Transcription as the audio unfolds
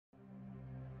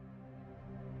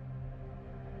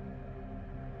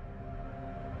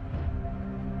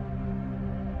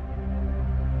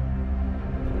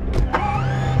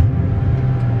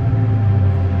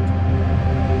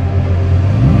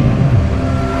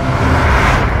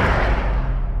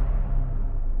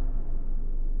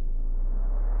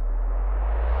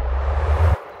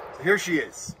here she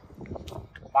is,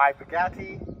 my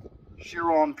Bugatti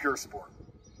Chiron Pure Sport.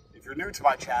 If you're new to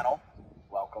my channel,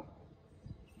 welcome.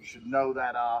 You should know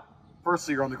that,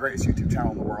 firstly, you're on the greatest YouTube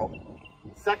channel in the world.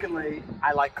 Secondly,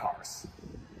 I like cars.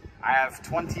 I have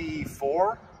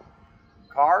 24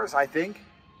 cars, I think.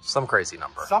 Some crazy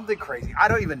number. Something crazy. I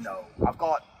don't even know.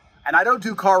 And I don't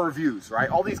do car reviews, right?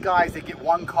 All these guys, they get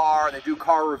one car and they do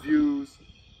car reviews.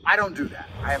 I don't do that.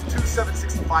 I have two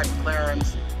 765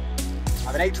 McLarens. I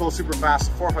have an 812 Superfast,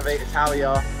 458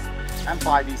 Italia,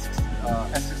 M5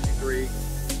 S63,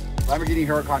 Lamborghini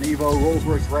Huracan Evo,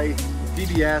 Rolls-Royce Wraith,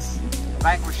 DBS,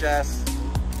 Vanquish S.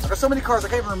 I've got so many cars I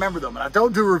can't even remember them, and I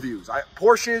don't do reviews.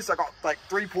 Porsches, I got like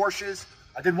 3 Porsches.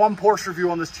 I did one Porsche review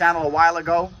on this channel a while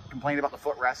ago, complaining about the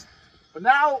footrest. But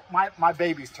now my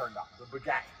baby's turned up, the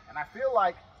Bugatti. And I feel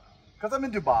like, because I'm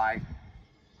in Dubai,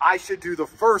 I should do the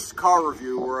first car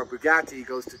review where a Bugatti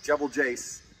goes to Jebel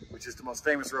Jais, which is the most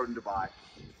famous road in Dubai.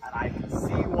 And I can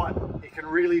see what it can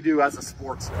really do as a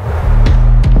sports car.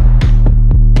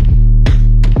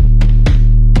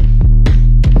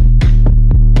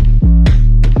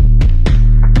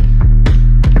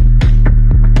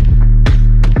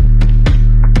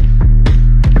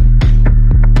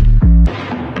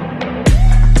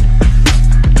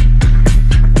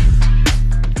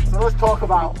 Talk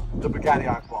about the Bugatti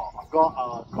I bought. I've got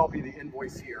a copy of the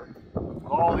invoice here.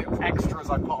 All the extras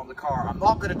I put on the car. I'm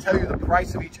not going to tell you the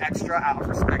price of each extra out of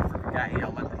respect for Bugatti.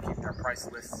 I'll let them keep their price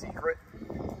list secret.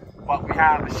 But we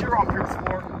have a Chiron Pure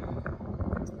Sport,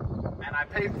 and I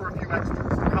paid for a few extras.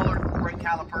 The colored brake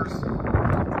calipers,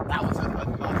 that was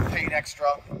a paid extra.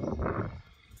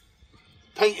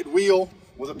 Painted wheel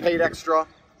was a paid extra.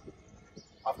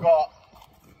 I've got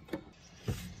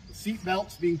the seat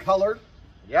belts being colored.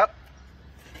 Yep.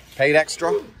 Paid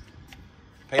extra.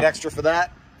 Paid extra for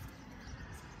that.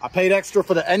 I paid extra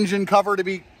for the engine cover to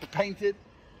be painted.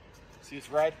 See,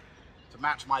 it's red to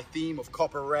match my theme of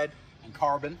copper red and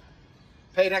carbon.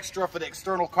 Paid extra for the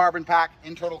external carbon pack,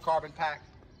 internal carbon pack.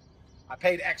 I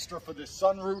paid extra for the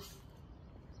sunroof.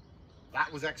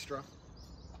 That was extra.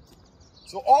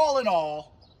 So all in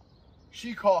all,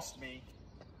 she cost me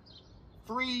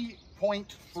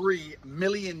 3.3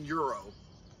 million euro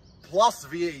plus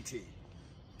VAT,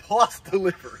 plus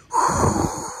delivery.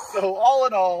 So all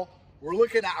in all, we're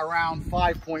looking at around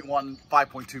 5.1,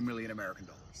 5.2 million American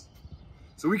dollars.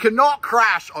 So we cannot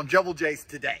crash on Jebel Jais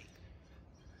today.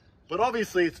 But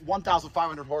obviously it's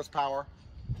 1,500 horsepower,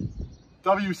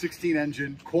 W16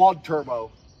 engine, quad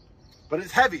turbo. But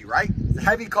it's heavy, right? It's a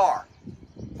heavy car.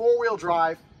 4-wheel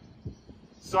drive.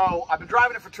 So I've been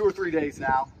driving it for 2 or 3 days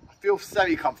now. Feel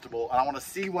semi-comfortable, and I want to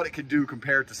see what it could do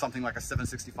compared to something like a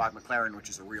 765 McLaren, which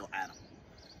is a real animal.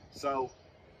 So,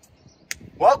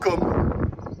 welcome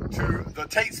to the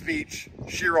Tates Beach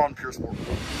Chiron Pure Sport.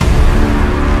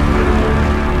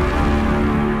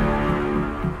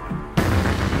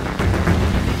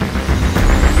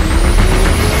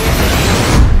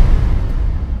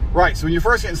 Right, so when you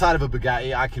first get inside of a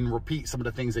Bugatti, I can repeat some of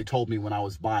the things they told me when I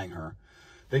was buying her.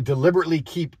 They deliberately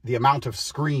keep the amount of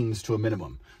screens to a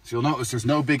minimum. So you'll notice there's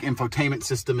no big infotainment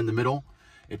system in the middle.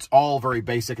 It's all very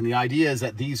basic. And the idea is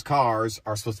that these cars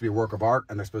are supposed to be a work of art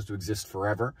and they're supposed to exist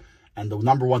forever. And the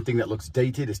number one thing that looks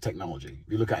dated is technology.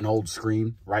 If you look at an old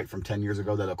screen, right, from 10 years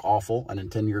ago, they look awful. And in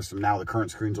 10 years from now, the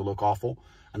current screens will look awful.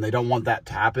 And they don't want that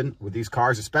to happen with these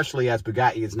cars, especially as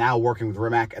Bugatti is now working with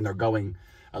Rimac and they're going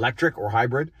electric or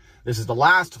hybrid. This is the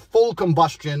last full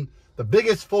combustion, the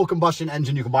biggest full combustion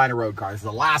engine you can buy in a road car. It's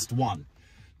the last one,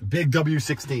 the big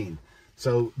W16.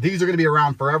 So these are going to be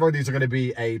around forever. These are going to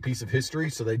be a piece of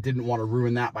history. So they didn't want to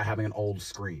ruin that by having an old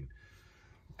screen.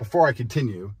 Before I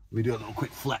continue, let me do a little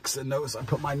quick flex and notice I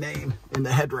put my name in the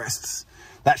headrests.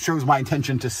 That shows my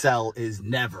intention to sell is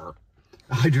never.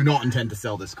 I do not intend to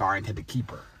sell this car. I intend to keep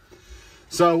her.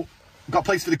 So got a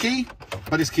place for the key,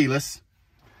 but it's keyless.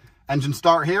 Engine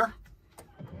start here.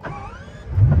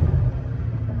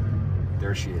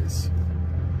 There she is.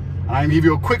 And I'm going to give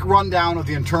you a quick rundown of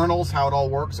the internals, how it all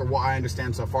works, or what I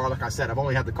understand so far. Like I said, I've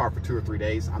only had the car for 2 or 3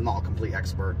 days. I'm not a complete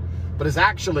expert, but it's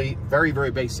actually very,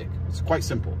 very basic. It's quite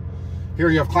simple. Here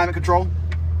you have climate control,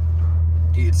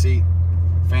 heated seat,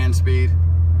 fan speed,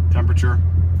 temperature.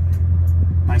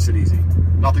 Nice and easy.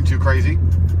 Nothing too crazy.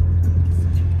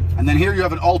 And then here you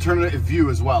have an alternative view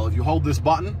as well. If you hold this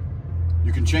button,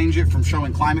 you can change it from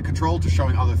showing climate control to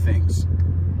showing other things.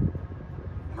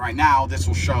 And right now, this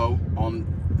will show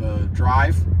on the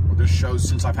drive, or this shows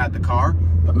since I've had the car,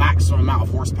 the maximum amount of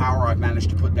horsepower I've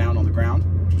managed to put down on the ground,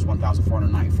 which is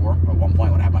 1,494 at one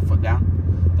point when I had my foot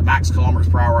down. The max kilometers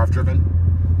per hour I've driven,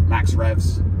 max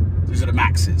revs. These are the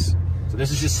maxes. So this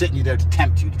is just sitting you there to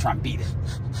tempt you to try and beat it.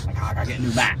 Like, I gotta get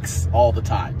new max all the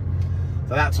time.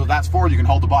 So that's what that's for. You can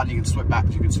hold the button, you can switch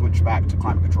back to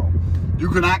climate control. You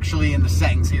can actually, in the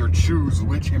settings here, choose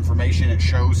which information it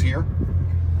shows here.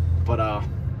 But, I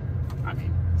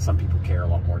mean, some people care a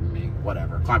lot more than me.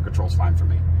 Whatever. Climate control's fine for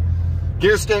me.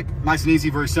 Gear stick, nice and easy,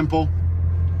 very simple.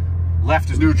 Left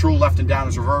is neutral, left and down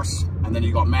is reverse. And then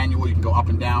you got manual, you can go up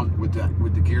and down with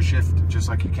the gear shift, just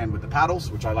like you can with the paddles,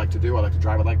 which I like to do. I like to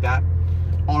drive it like that.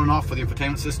 On and off for the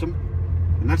infotainment system.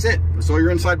 And that's it. That's all your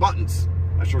inside buttons.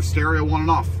 That's your stereo on and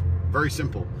off. Very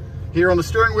simple. Here on the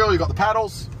steering wheel, you got the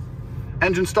paddles,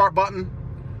 engine start button,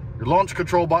 your launch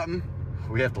control button.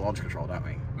 We have to launch control, don't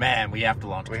we? Man, we have to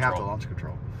launch control. We have to launch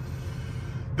control.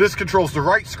 This controls the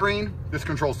right screen. This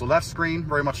controls the left screen.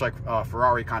 Very much like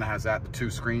Ferrari kind of has that, the two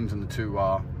screens and the two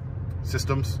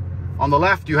systems. On the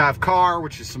left, you have car,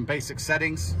 which is some basic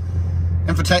settings.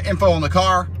 Info on the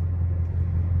car.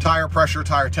 Tire pressure,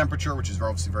 tire temperature, which is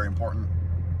obviously very important.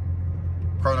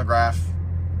 Chronograph.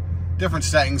 Different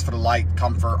settings for the light,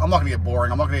 comfort. I'm not going to get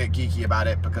boring. I'm not going to get geeky about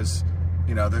it because,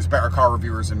 you know, there's better car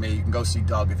reviewers than me. You can go see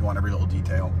Doug if you want every little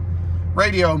detail.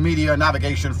 Radio, media,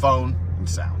 navigation, phone, and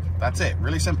sound. That's it.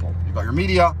 Really simple. You've got your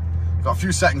media. You've got a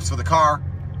few settings for the car.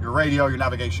 Your radio, your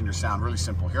navigation, your sound. Really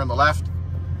simple. Here on the left,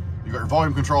 you got your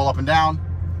volume control up and down.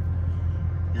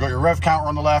 You got your rev counter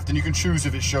on the left, and you can choose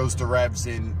if it shows the revs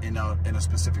in a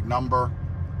specific number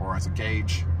or as a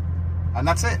gauge. And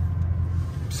that's it.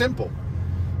 Simple.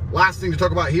 Last thing to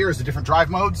talk about here is the different drive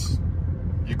modes.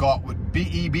 You got with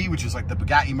BEB, which is like the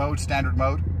Bugatti mode, standard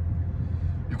mode.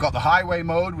 You've got the highway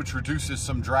mode, which reduces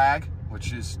some drag,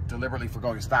 which is deliberately for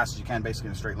going as fast as you can, basically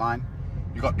in a straight line.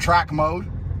 You got track mode,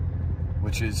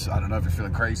 which is, I don't know if you're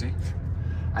feeling crazy.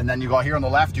 And then you got here on the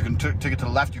left, you can take it to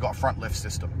the left, you got front lift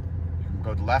system. You can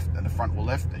go to the left and the front will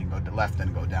lift, and you can go to the left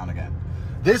and go down again.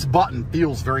 This button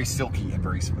feels very silky and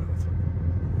very smooth.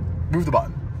 Move the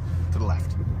button to the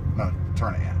left. No,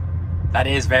 turn it, yeah. That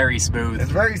is very smooth.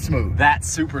 It's very smooth. That's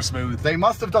super smooth. They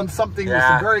must have done something with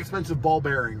some very expensive ball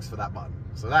bearings for that button.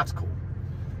 So that's cool.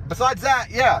 Besides that,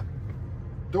 yeah.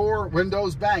 Door,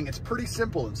 windows, bang. It's pretty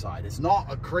simple inside. It's not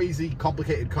a crazy,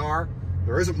 complicated car.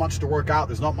 There isn't much to work out.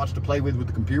 There's not much to play with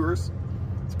the computers.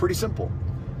 It's pretty simple.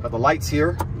 Got the lights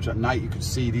here, which at night you can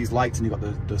see these lights, and you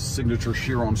got the signature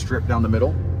Chiron strip down the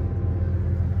middle.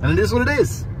 And it is what it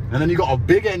is. And then you got a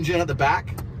big engine at the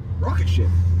back. Rocket ship.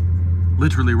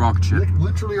 Literally rocket ship.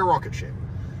 Literally a rocket ship.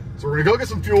 So we're gonna go get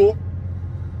some fuel.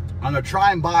 I'm gonna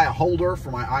try and buy a holder for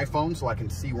my iPhone so I can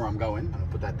see where I'm going. I'm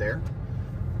gonna put that there.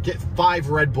 Get 5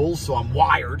 Red Bulls so I'm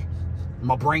wired.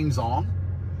 My brain's on.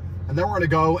 And then we're gonna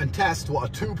go and test what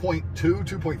a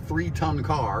 2.3 ton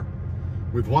car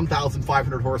with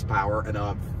 1,500 horsepower and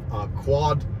a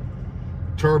quad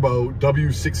turbo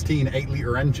W16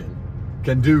 8-liter engine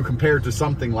can do compared to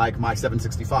something like my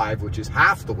 765, which is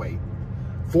half the weight,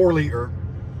 4-liter,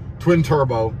 twin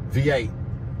turbo V8.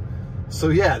 So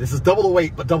yeah, this is double the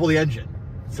weight, but double the engine.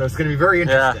 So it's gonna be very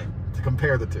interesting to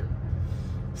compare the two.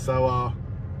 So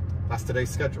that's today's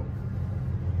schedule.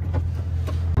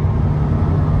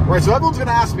 Right, so everyone's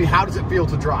gonna ask me, how does it feel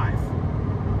to drive?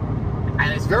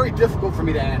 And it's very difficult for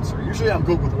me to answer. Usually I'm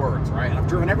good with words, right? And I've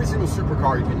driven every single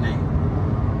supercar you can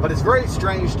name. But it's very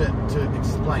strange to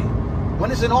explain. When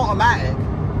it's an automatic,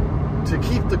 to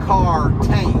keep the car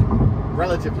tame,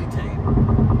 relatively tame,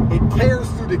 it tears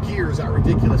through the gears at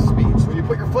ridiculous speeds. So when you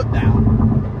put your foot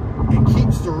down, it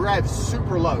keeps the revs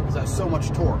super low because that's so much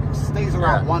torque. It stays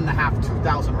around 1.5 to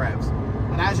 2,000 revs.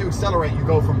 And as you accelerate, you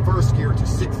go from first gear to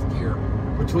sixth gear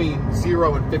between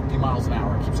 0 and 50 miles an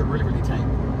hour. It keeps it really, really tame.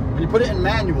 When you put it in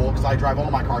manual, because I drive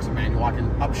all my cars in manual, I can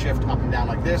upshift up and down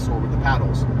like this or with the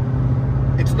paddles.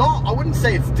 It's not, I wouldn't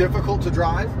say it's difficult to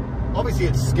drive. Obviously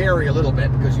it's scary a little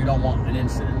bit because you don't want an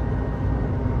incident.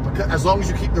 Because as long as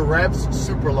you keep the revs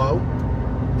super low,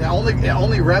 it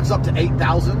only revs up to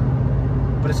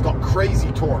 8,000, but it's got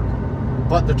crazy torque.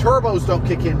 But the turbos don't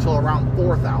kick in until around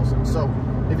 4,000. So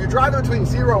if you're driving between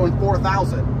 0 and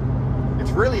 4,000,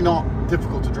 it's really not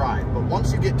difficult to drive. But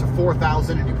once you get to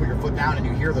 4,000 and you put your foot down and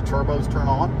you hear the turbos turn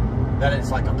on, then it's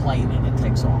like a plane and it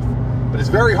takes off. But it's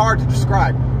very hard to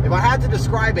describe. If I had to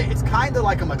describe it, it's kind of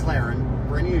like a McLaren.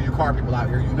 For any of you car people out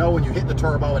here, you know when you hit the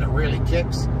turbo and it really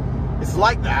kicks. It's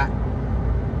like that,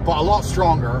 but a lot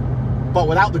stronger, but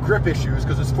without the grip issues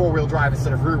because it's 4-wheel drive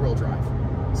instead of rear-wheel drive.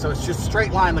 So it's just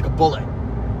straight line like a bullet.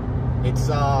 It's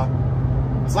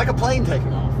like a plane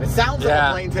taking off. It sounds like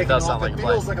a plane taking off. It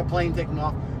feels like a plane taking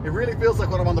off. It really feels like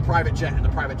when I'm on the private jet and the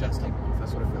private jet's taking off.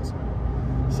 That's what it feels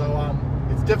like. So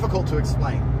it's difficult to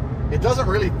explain. It doesn't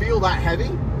really feel that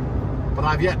heavy, but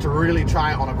I've yet to really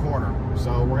try it on a corner.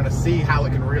 So we're gonna see how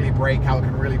it can really brake, how it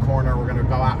can really corner. We're gonna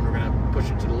go out and we're gonna push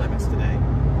it to the limits today.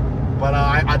 But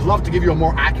I'd love to give you a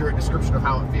more accurate description of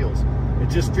how it feels. It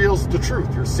just feels the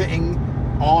truth. You're sitting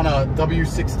on a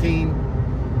W16,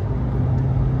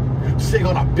 you're sitting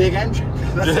on a big engine.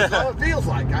 That's how it feels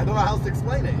like. I don't know how else to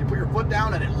explain it. You put your foot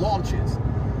down and it launches.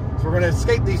 So we're gonna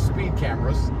escape these speed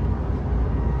cameras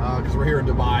because we're here in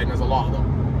Dubai and there's a lot of them.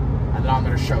 And then I'm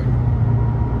gonna show you.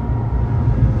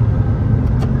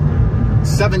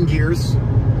 7 gears. I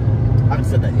haven't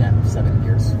said that yet. 7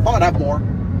 gears. Thought I'd have more.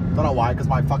 Don't know why, because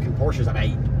my fucking Porsche's have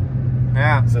 8.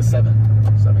 Yeah. It says 7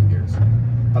 gears.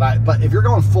 But if you're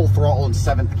going full throttle in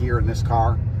 7th gear in this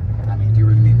car, I mean, do you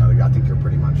really need another guy? I think you're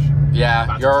pretty much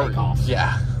about to take off.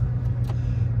 Yeah.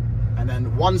 And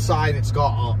then one side, it's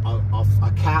got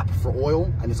a cap for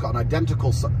oil, and it's got an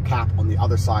identical cap on the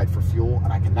other side for fuel,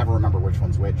 and I can never remember which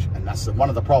one's which. And that's one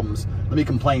of the problems. Let me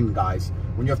complain, guys.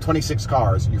 When you have 26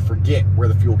 cars, you forget where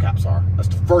the fuel caps are. That's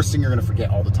the first thing you're going to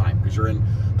forget all the time, because you're in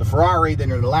the Ferrari, then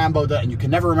you're in the Lambo, and you can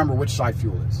never remember which side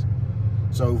fuel is.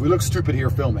 So if we look stupid here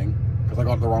filming, because I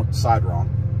got the wrong side wrong,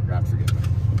 you're going to have to forgive me.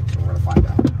 So we're going to find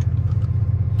out.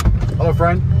 Hello,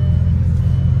 friend.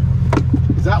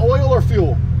 Is that oil or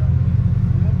fuel?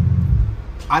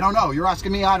 I don't know. You're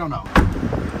asking me, I don't know.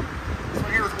 This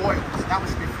one here is oil. So that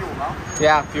must be fuel, huh?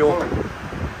 Yeah, fuel.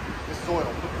 This is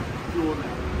oil. Fuel in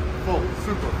there. Full.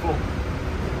 Super full.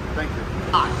 Thank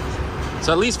you.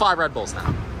 So at least 5 Red Bulls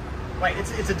now. Wait,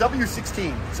 it's a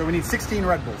W16, so we need 16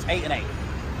 Red Bulls, 8 and 8.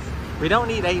 We don't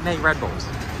need 8 and 8 Red Bulls.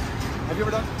 Have you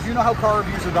ever done? Do you know how car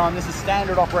reviews are done? This is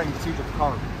standard operating procedure for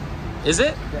car reviews. Is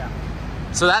it? Yeah.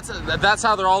 So that's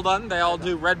how they're all done? They all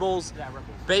do Red Bulls? Yeah, Red Bulls.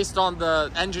 Based on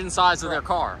the engine size of their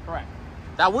car. Correct.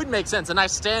 That would make sense. A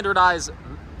nice standardized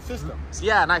system.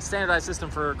 Yeah, a nice standardized system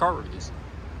for car reviews.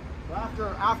 So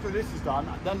after this is done,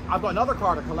 then I've got another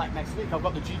car to collect next week. I've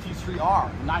got the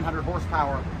GT3R, 900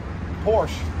 horsepower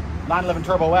Porsche 911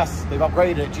 Turbo S. They've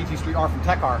upgraded it, GT3R from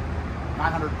Tekar,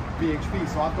 900 bhp.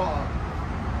 So I've got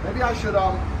maybe I should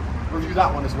review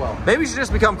that one as well. Maybe we should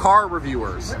just become car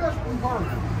reviewers. Maybe I should become car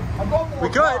reviewer. I've got more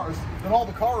cars than all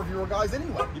the car reviewer guys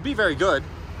anyway. You'd be very good.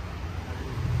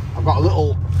 I've got a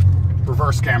little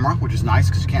reverse camera, which is nice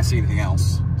because you can't see anything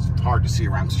else. It's hard to see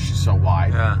around because she's so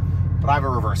wide. Yeah. But I have a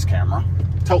reverse camera.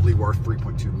 Totally worth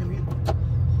 3.2 million.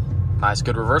 Nice,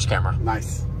 good reverse camera.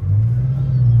 Nice.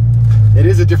 It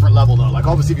is a different level though. Like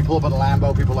obviously if you pull up on a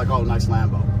Lambo, people are like, oh, nice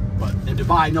Lambo. But in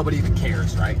Dubai, nobody even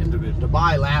cares, right? In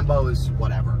Dubai, Lambo is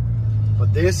whatever.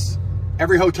 But this,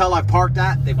 every hotel I've parked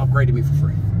at, they've upgraded me for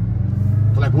free.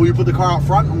 They're like, will you put the car out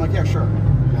front? I'm like, yeah, sure.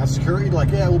 You have security? They're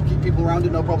like, yeah, we'll keep people around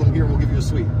it, no problem here, we'll give you a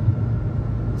suite.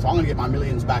 So I'm gonna get my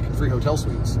millions back in free hotel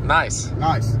suites. Nice.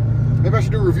 Nice. Maybe I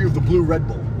should do a review of the blue Red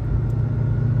Bull.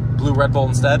 Blue Red Bull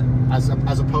instead? As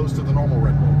opposed to the normal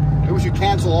Red Bull. Maybe we should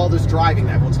cancel all this driving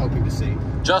that everyone's hoping to see.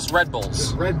 Just Red Bulls.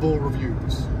 Just Red Bull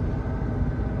reviews.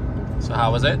 So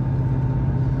how was it?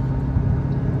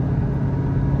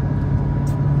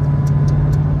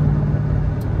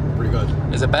 Pretty good.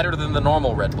 Is it better than the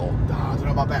normal Red Bull? I don't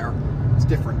know about better. It's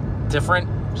different. Different?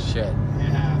 Shit.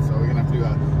 Yeah, so we're gonna have to do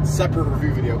a separate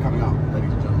review video coming up,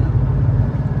 ladies and gentlemen.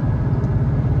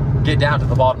 Get down to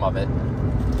the bottom of it.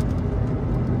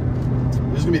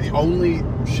 This is gonna be the only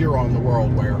Chiron in the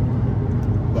world where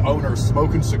the owner's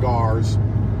smoking cigars,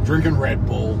 drinking Red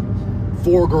Bull,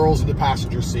 4 girls in the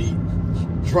passenger seat,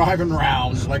 driving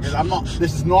around. Like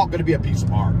this is not gonna be a piece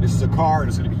of art. This is a car and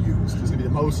it's gonna be used. It's gonna be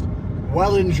the most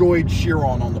well-enjoyed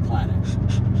Chiron on the planet.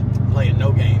 Playing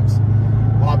no games.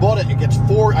 When I bought it, I get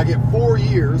 4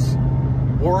 years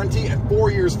warranty and 4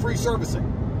 years free servicing.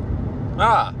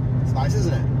 Ah. It's nice,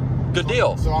 isn't it? Good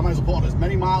deal. So I might as well put on as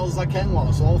many miles as I can while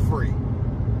it's all free.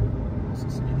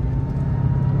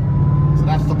 So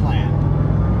that's the plan.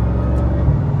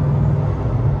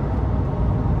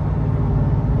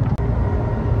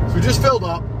 So we just filled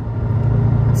up.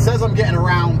 It says I'm getting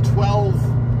around 12,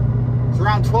 it's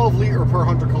around 12 liter per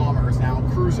 100 kilometers now. I'm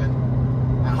cruising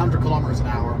at 100 kilometers an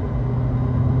hour.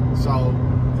 So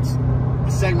it's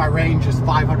saying my range is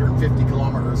 550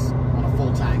 kilometers on a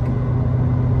full tank.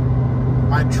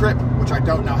 My trip, which I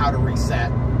don't know how to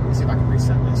reset. Let me see if I can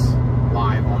reset this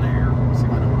live on air. See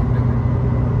if I know what I'm doing.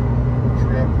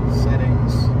 Trip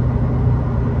settings.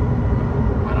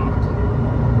 I don't have a clue.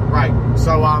 Right.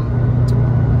 So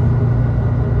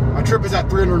my trip is at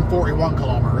 341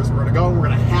 kilometers. We're gonna go and we're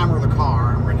gonna hammer the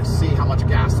car and we're gonna see how much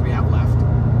gas we have left.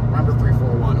 Remember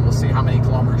 341, and we'll see how many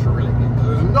kilometers you're really getting.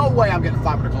 There's no way I'm getting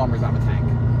 500 kilometers out of a tank.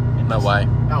 No way.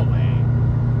 No way.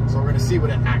 So we're gonna see what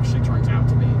it actually turns out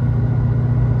to be.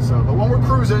 So, but when we're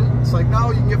cruising, it's like, no,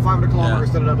 you can get 500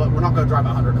 kilometers, but we're not going to drive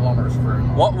 100 kilometers for very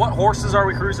long. What horses are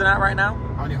we cruising at right now?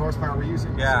 How many horsepower are we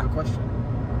using? Yeah. That's a good question.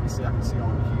 Let me see, I can see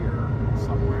on here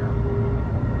somewhere.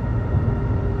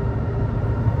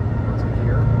 What's it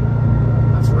here?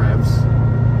 That's revs.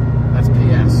 That's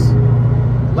PS.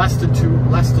 Less than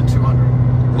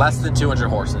 200. Less than 200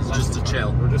 horses, Less just than to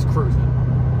chill. We're just cruising.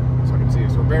 So I can see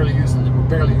it. So we're barely using the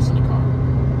car.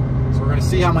 So we're gonna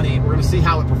see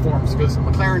how it performs, because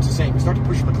McLaren's the same. You start to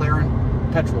push McLaren,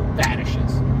 petrol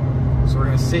vanishes. So we're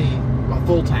gonna see a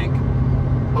full tank.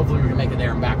 Hopefully we can make it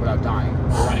there and back without dying.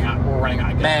 We're running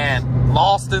out of gas. Man,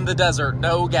 lost in the desert,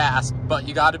 no gas, but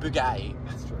you got a Bugatti.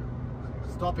 That's true.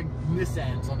 Stopping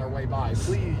Nissans on their way by.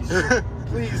 Please,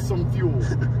 please some fuel.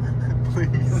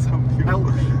 Please some fuel. Help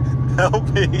me. Help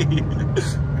me.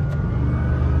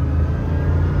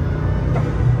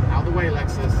 Out of the way,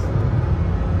 Lexus.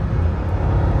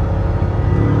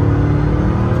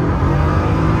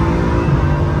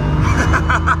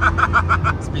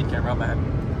 Speed camera, man.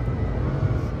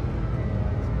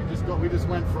 We just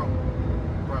went from,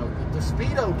 bro, the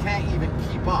Speedo can't even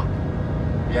keep up.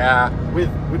 Yeah. With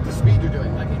the speed you're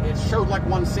doing. Like it showed like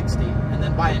 160, and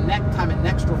then by the time it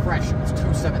next refresh it was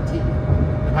 217.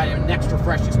 And by the next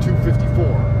refresh it's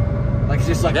 254. Like it's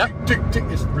just like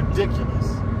it's ridiculous.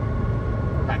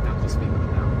 We're back down to the speed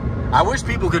limit now. I wish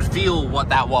people could feel what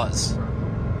that was.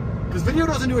 Because video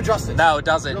doesn't do it justice. No, it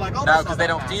doesn't. Like, oh, no, because they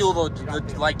don't feel the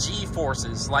like G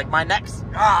forces. Like my neck's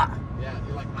Yeah,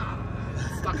 you're like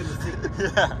stuck in the seat.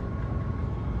 Yeah.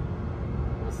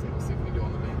 We'll see what we do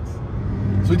on the mains.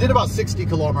 So we did about 60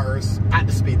 kilometers at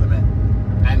the speed limit,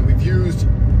 and we've used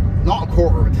not a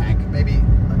quarter of a tank, maybe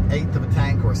an eighth of a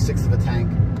tank or a sixth of a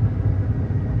tank.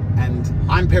 And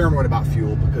I'm paranoid about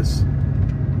fuel because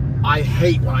I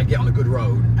hate when I get on a good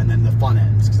road and then the fun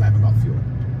ends because I haven't got fuel.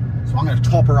 So I'm going to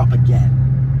top her up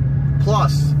again.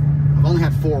 Plus, I've only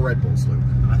had 4 Red Bulls, Luke,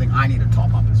 and I think I need a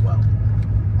top up as well.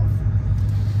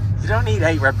 You don't need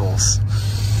 8 Red Bulls.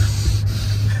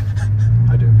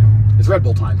 I do. It's Red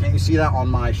Bull time. Can't you see that on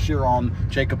my Chiron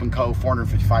Jacob & Co.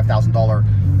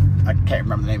 $455,000? I can't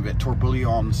remember the name of it.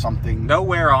 Tourbillon something.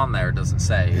 Nowhere on there doesn't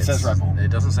say. It says Red Bull.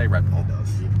 It doesn't say Red Bull. It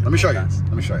does. Let me show you.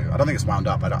 Let me show you. I don't think it's wound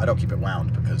up. I don't keep it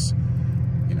wound because,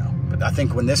 you know. But I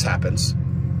think when this happens,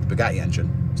 the Bugatti engine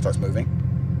starts moving.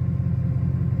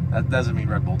 That doesn't mean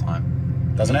Red Bull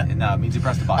time. Doesn't it? No, it means you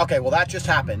press the button. Okay, well that just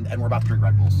happened, and we're about to drink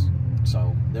Red Bulls.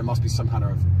 So there must be some kind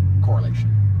of correlation.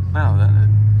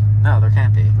 No, there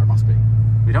can't be. There must be.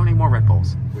 We don't need more Red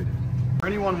Bulls. We do. For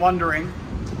anyone wondering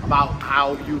about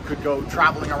how you could go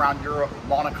traveling around Europe,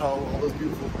 Monaco, all those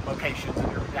beautiful locations in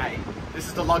your Bugatti, this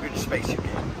is the luggage space you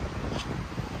get.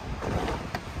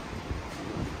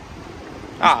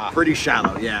 Pretty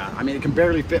shallow, yeah. I mean, it can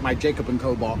barely fit my Jacob &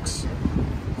 Co. box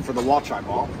for the watch I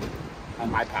bought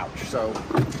and my pouch. So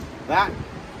that,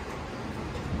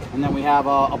 and then we have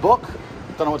a book.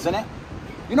 Don't know what's in it.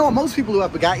 You know what? Most people who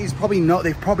have Bugattis probably know.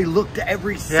 They've probably looked at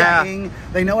every setting. Yeah.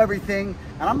 They know everything.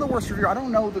 And I'm the worst reviewer. I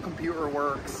don't know the computer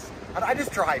works. I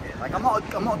just drive it. Like I'm not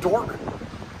a dork.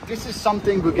 This is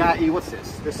something Bugatti. What's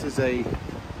this? This is a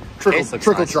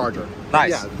trickle nice. charger.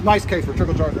 Nice. Yeah, nice case for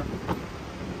trickle charger.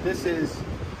 This is.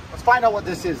 Let's find out what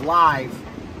this is live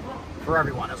for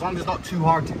everyone. As long as it's not too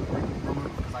hard to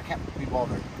remove, because I can't be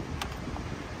bothered.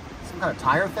 Some kind of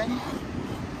tire thing.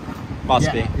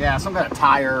 Must be. Yeah, some kind of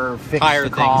tire fix the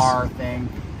car thing.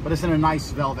 But it's in a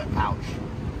nice velvet pouch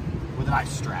with a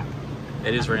nice strap.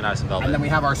 It is very nice and velvet. And then we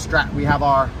have our strap. We have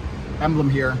our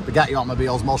emblem here. Bugatti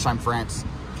Automobiles, Molsheim, France.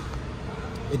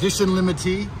 Edition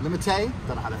Limité.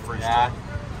 Don't know how that French. Yeah.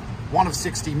 1 of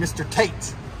 60. Mr.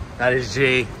 Tate. That is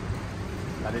G.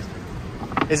 That is.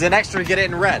 Is it extra to get it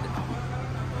in red?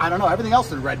 I don't know. Everything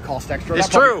else in red costs extra. It's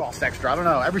that true. Costs extra. I don't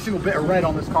know. Every single bit of red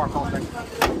on this car costs extra.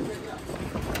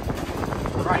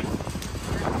 Right.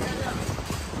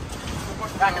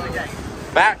 Back in the game.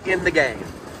 Back in the game.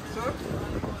 Sir?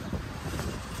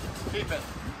 Keep it.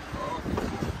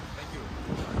 Thank you.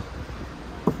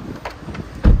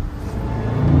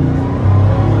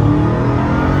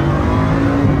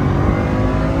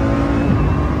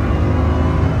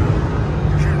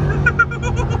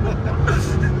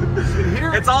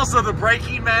 It's also the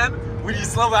braking, man. When you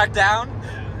slow back down.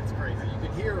 Yeah, it's crazy.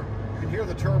 You can hear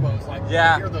the turbos, like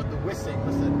yeah. You can hear the whistling.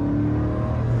 Listen.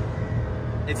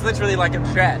 It's literally like a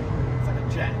jet. It's like a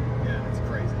jet. Yeah, it's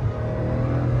crazy.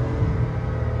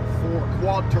 4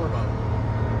 quad turbo.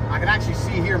 I can actually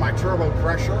see here my turbo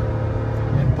pressure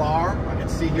in bar. I can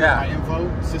see here my info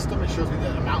system. It shows me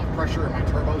the amount of pressure in my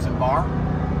turbos in bar.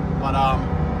 But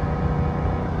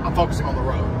I'm focusing on the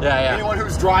road. Yeah, yeah. Anyone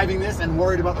who's driving this and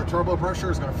worried about their turbo pressure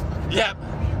is gonna. Yep.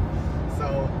 So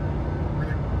so we're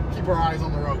gonna keep our eyes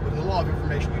on the road. But there's a lot of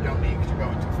information you don't need because you're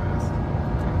going too fast.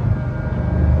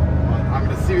 But I'm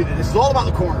gonna see. This is all about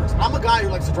the corners. I'm a guy who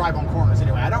likes to drive on corners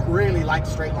anyway. I don't really like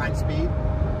straight line speed.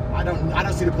 I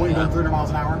don't see the point in going 300 miles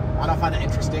an hour. I don't find it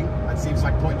interesting. That seems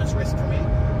like pointless risk for me.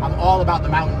 I'm all about the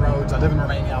mountain roads. I live in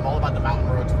Romania. I'm all about the mountain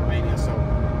roads of Romania. So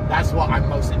that's what I'm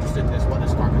most interested in, is what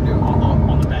this car can do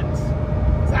on the bends.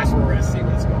 So that's where we're going to see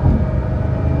where it's going.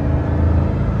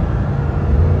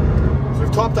 So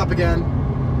we've topped up again.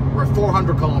 We're at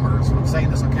 400 kilometers. I'm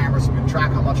saying this on camera so we can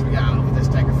track how much we get out of this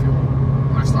tank of fuel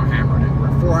when I start hammering it. We're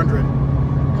at 400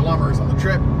 kilometers on the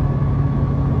trip.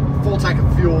 Full tank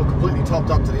of fuel, completely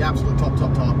topped up to the absolute top.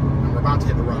 And we're about to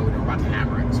hit the road and we're about to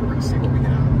hammer it. So we're going to see what we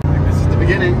get out. This is the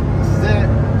beginning. This is it.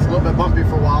 It's a little bit bumpy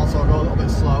for a while, so I'll go a little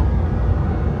bit slow.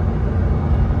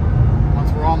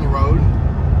 Once we're on the road.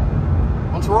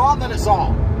 Once we're on, then it's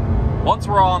on. Once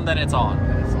we're on, then it's on.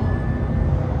 Then it's on.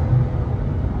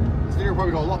 This video will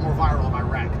probably go a lot more viral if I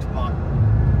wrecked, but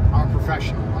I'm a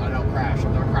professional and I don't crash.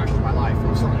 I've never crashed in my life, and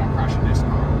I'm certainly not crashing this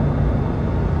car.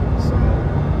 So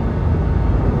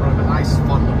we're gonna have a nice,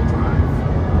 fun little drive.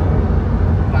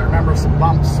 And I remember some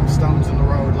bumps, some stones in the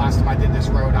road. Last time I did this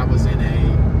road, I was in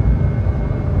a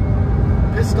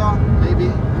pista, maybe,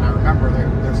 and I remember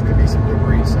there's going to be some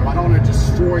debris, so I don't want to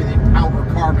destroy the outer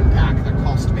carbon pack that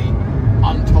cost me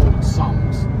untold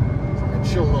sums. So I'm going to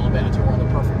chill a little bit until we're on the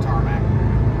perfect tarmac.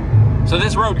 So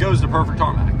this road goes to perfect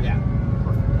tarmac? Yeah,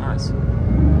 perfect. Nice. Once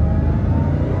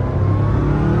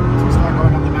we start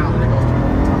going up the mountain, it goes to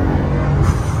perfect tarmac.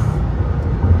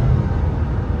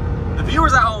 The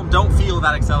viewers at home don't feel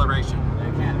that acceleration.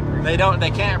 They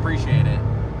can't appreciate it.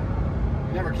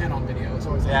 You never can on video. It's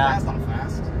always like, yeah. That's not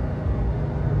fast.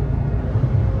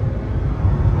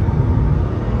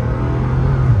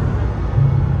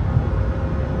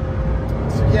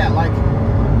 So yeah, like,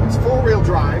 it's four-wheel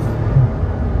drive.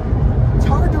 It's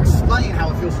hard to explain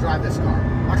how it feels to drive this car.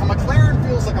 Like a McLaren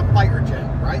feels like a fighter jet,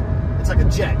 right? It's like a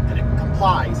jet and it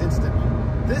complies instantly.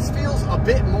 This feels a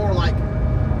bit more like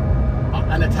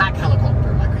an attack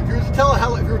helicopter. Like if you were to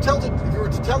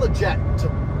tell a jet to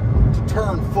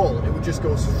turn full, it would just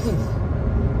go swoof.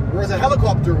 Whereas a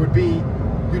helicopter would be,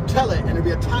 you'd tell it and it'd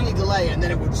be a tiny delay and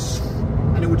then it would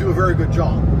do a very good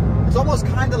job. It's almost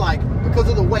kind of like, because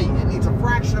of the weight, it needs a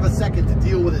fraction of a second to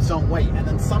deal with its own weight, and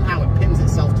then somehow it pins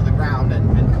itself to the ground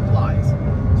and complies.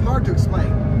 It's hard to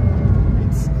explain.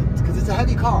 It's because it's a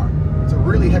heavy car. It's a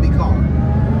really heavy car.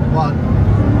 But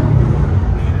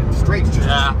man, straights just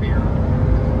disappear.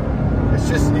 It's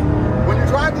just, when you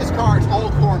drive this car, it's all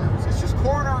corners. It's just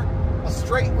corner, a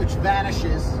straight which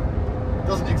vanishes,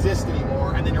 doesn't exist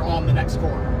anymore, and then you're on the next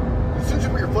corner. As soon as you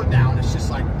put your foot down, it's just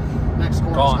like, next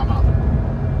corner's come up.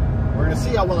 We're going to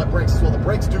see how well it brakes as well. The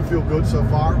brakes do feel good so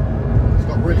far. It's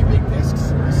got really big discs.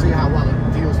 So we're going to see how well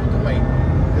it deals with the weight.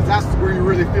 Because that's where you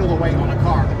really feel the weight on a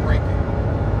car, the braking.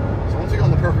 So once we go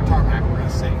on the perfect tarmac, we're going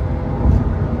to see.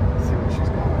 See where she's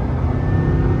going.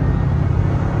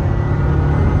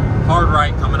 Hard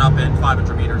right coming up in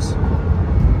 500 meters.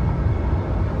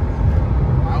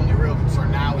 My only real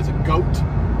concern now is a goat.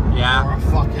 Yeah. Or a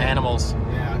fucking animals.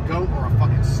 Yeah, a goat or a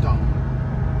fucking stone.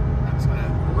 That's going to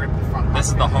rip the front of This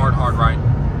is the hard right.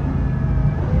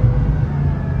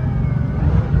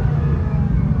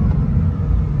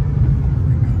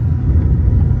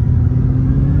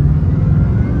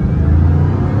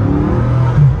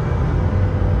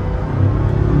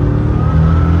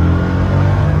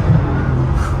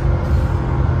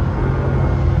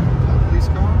 Police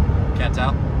car? Can't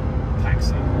tell.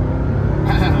 Taxi.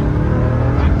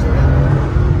 Back to it.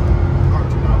 Hard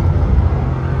to know.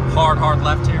 Hard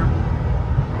left here.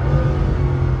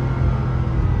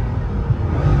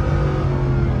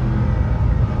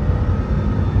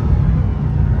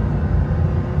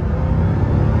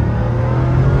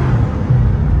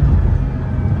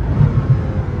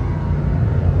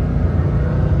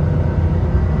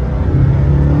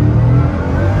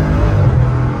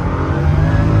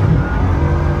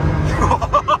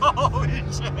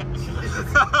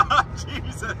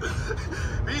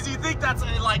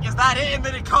 Is that it? And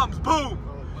then it comes, boom!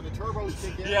 When the turbos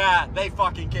kick in. Yeah, they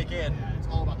fucking kick in. Yeah, it's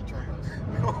all about the turbos.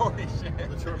 Holy shit.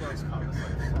 The turbos come.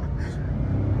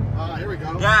 Here we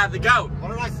go. Yeah, the goat. What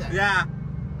did I say? Yeah.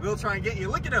 We'll try and get you.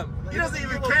 Look at him. He doesn't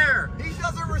even care. He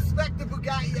doesn't respect the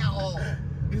Bugatti at all.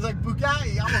 He's like,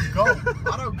 Bugatti, I'm a goat.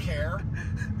 I don't care.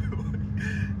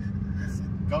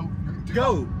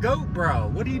 Goat, bro.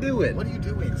 What are you doing? What are you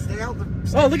doing? Stay out the...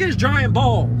 Oh, look at his giant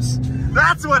balls.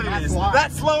 That's what it is. Why.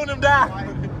 That's slowing him down.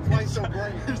 Why so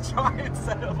brave? His giant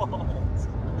set of balls.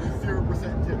 0%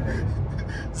 intimidated.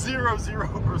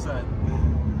 0%.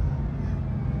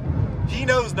 he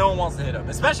knows no one wants to hit him,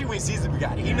 especially when he sees the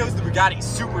Bugatti. He knows the Bugatti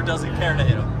super doesn't care to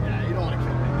hit him. Yeah, you don't want to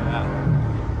kill me. Yeah.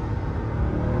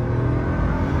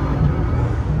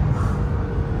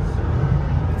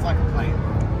 It's like a plane.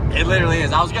 It literally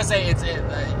is. I was gonna say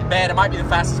man, it might be the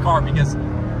fastest car because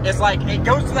it's like it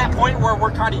goes to that point where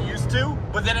we're kind of used to,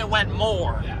 but then it went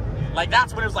more. Yeah. Like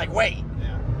that's when it was like, wait.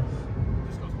 Yeah.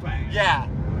 Just goes bang. Yeah.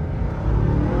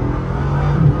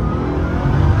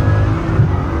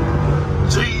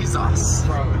 Jesus.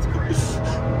 Bro, it's crazy.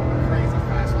 Crazy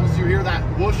fast. Once you hear that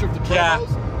whoosh of the turbos,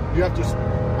 you have to.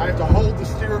 I have to hold the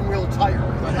steering wheel tighter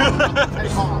because I'm about to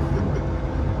take off.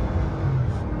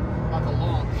 About to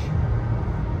launch.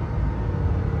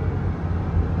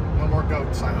 No more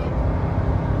goats, I hope.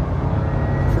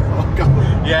 Oh, goat.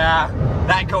 Yeah.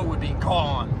 That goat would be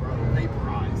gone. Bro,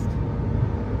 vaporized.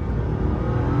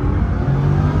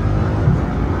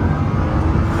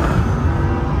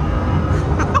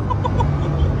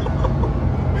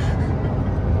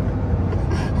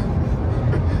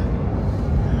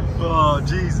 Oh,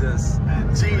 Jesus.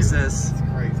 Man, Jesus. It's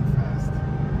crazy fast.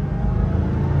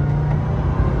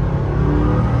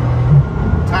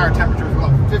 Tire temperature is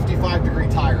about 55-degree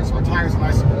tires, so our tires are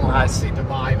nice and warm. Nice. Easy to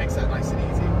buy, makes that nice and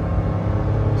easy.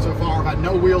 So far, I've had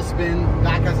no wheel spin,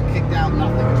 back hasn't kicked out,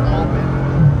 nothing. It's all been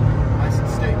nice and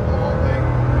stable all day.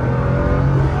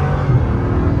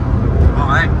 All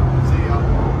right. See ya.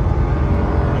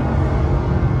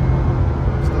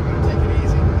 I'm still going to take it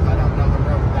easy because I don't know the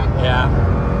road that well. Yeah.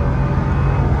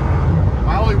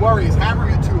 My only worry is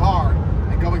hammering it too hard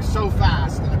and going so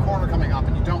fast and the corner coming up,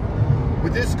 and you don't.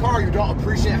 With this car, you don't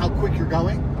appreciate how quick you're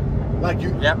going. Like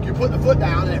you put the foot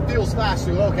down and it feels fast,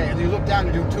 so you're okay, and you look down,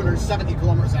 you're doing 270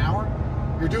 kilometers an hour.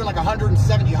 You're doing like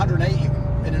 170, 180.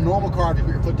 In a normal car, if you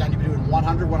put your foot down, you'd be doing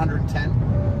 100,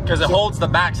 110. Because it holds the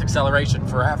max acceleration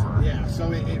forever. Yeah,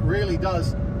 so it really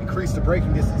does increase the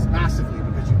braking distance massively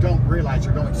because you don't realize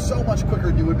you're going so much quicker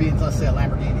than you would be in, let's say, a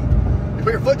Lamborghini. You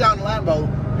put your foot down in a Lambo,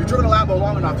 you've driven a Lambo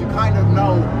long enough, you kind of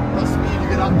know what speed you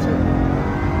get up to.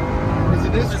 Whereas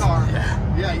in this car,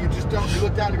 yeah, you just don't, you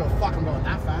look down and you go, fuck, I'm going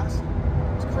that fast?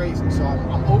 It's crazy. So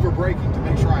I'm over braking to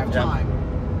make sure I have time.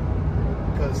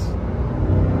 Because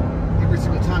every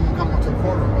single time I'm coming up to a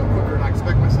corner, I'm going quicker than I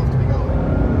expect myself to be going.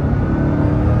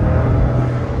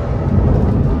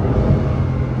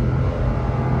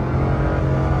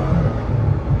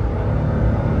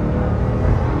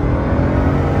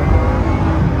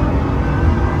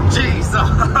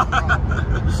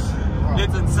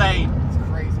 It's insane. It's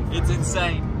crazy fast. It's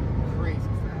insane. Crazy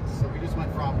fast. So we just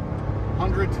went from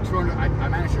 100 to 200. I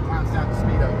managed to glance down the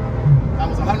speedo. That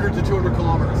was 100 to 200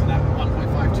 kilometers in that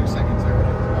 1.52 seconds or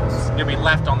whatever it was. You'll be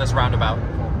left on this roundabout.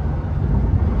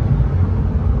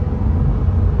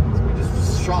 So we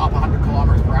just shot up 100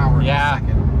 kilometers per hour in a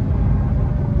second.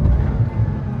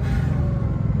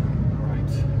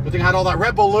 Right. Good thing I had all that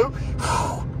Red Bull loop.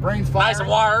 Brain's firing. Nice and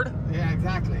wired. Yeah,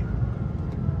 exactly.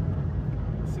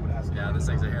 Let's see what happens. Yeah, this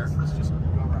thing's in here. Let's just go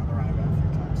around the roundabout a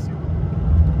few times. See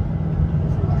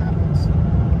what happens.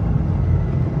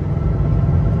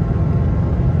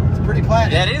 It's pretty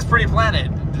planted. Yeah, it is pretty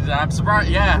planted. I'm surprised.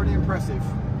 Yeah. Pretty impressive.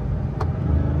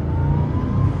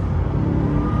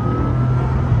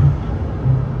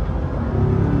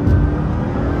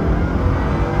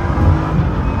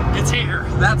 It's here.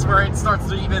 That's where it starts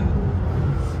to even.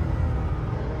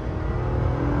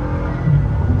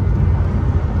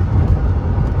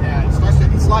 Yeah, it starts to.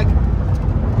 It's like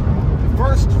the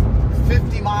first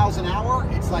 50 miles an hour.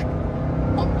 It's like a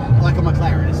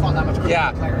McLaren. It's not that much quicker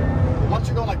than a McLaren. But once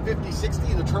you're going like 50,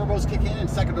 60, and the turbos kick in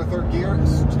second or third gear,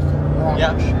 it's just wrong.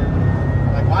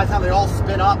 Like by the time they all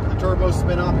spin up, the turbos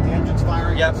spin up, the engine's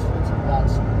firing. Yep. It's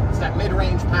balls. It's that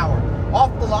mid-range power.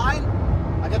 Off the line,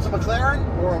 against a McLaren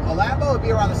or a Lambo, it'd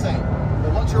be around the same.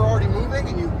 But once you're already moving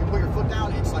and you put your foot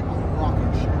down, it's like a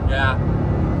rocket ship. Yeah.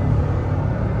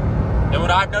 And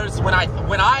what I've noticed when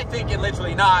I think it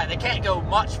literally not, it can't go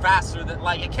much faster than,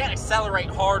 like, it can't accelerate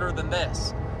harder than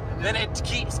this. Then it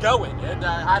keeps going. And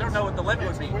I don't know what the limit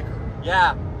would be. Quicker.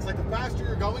 Yeah. It's like the faster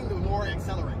you're going, the more it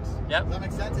accelerates. Yep. Does that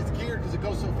make sense? It's geared because it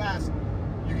goes so fast.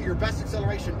 You get your best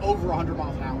acceleration over 100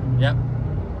 miles an hour. Yep.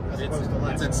 As opposed to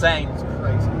less. It's insane. It's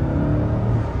crazy.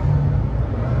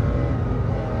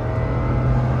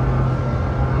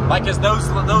 Like, cause those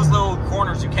little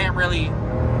corners, you can't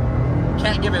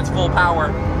give it its full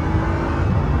power.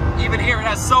 Even here, it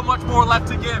has so much more left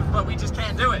to give, but we just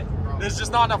can't do it. There's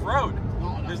just not enough road.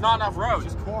 There's not enough road.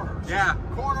 It's just corners. Yeah.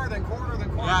 Corner, then corner, then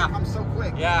corner. Yeah. It comes so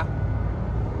quick. Yeah.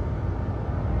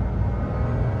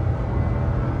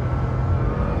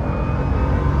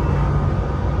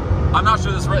 I'm not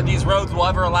sure these roads will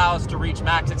ever allow us to reach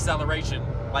max acceleration.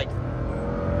 Like,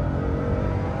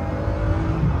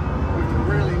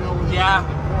 Yeah,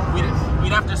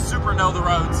 we'd have to super know the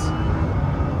roads.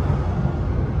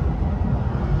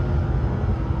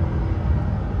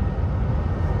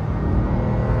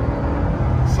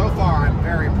 So far, I'm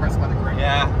very impressed by the grip.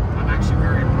 Yeah. I'm actually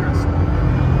very impressed.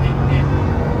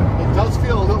 It does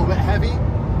feel a little bit heavy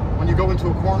when you go into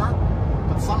a corner,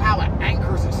 but somehow it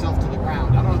anchors itself to the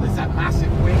ground. I don't know, there's that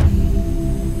massive weight.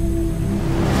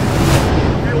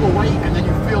 You feel the weight, and then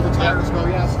you feel the tires go,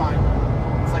 yeah, it's fine.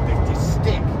 It's like they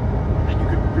stick, and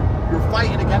you're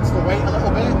fighting against the weight a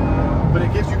little bit, but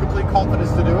it gives you complete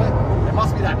confidence to do it. It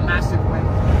must be that massive weight.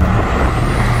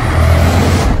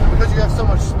 Because you have so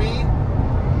much speed,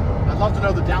 I'd love to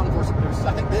know the downforce it produces.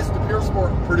 I think the Pure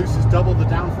Sport produces double the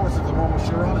downforce of the normal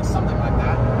Chiron. It's something like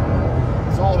that.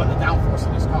 It's all about the downforce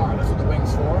in this car. That's what the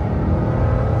wing's for.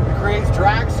 It creates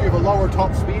drag, so you have a lower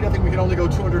top speed. I think we can only go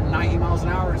 290 miles an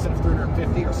hour instead of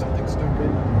 350 or something stupid.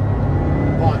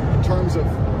 But in terms of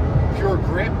pure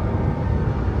grip,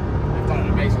 they've done an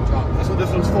amazing job. That's what this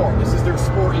one's for. This is their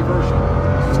sporty version.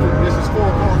 This is 4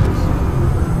 corners.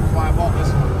 That's why I bought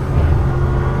this one.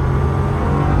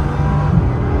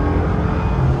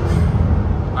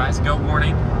 Nice goat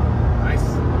warning. Nice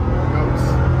goats.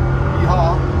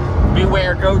 Yeehaw.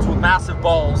 Beware goats with massive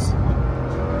balls.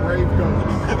 Brave goats.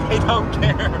 They don't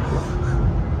care.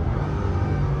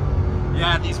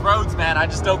 Yeah, these roads, man, I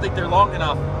just don't think they're long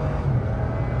enough.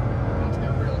 Let's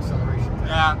get real acceleration.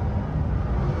 Yeah.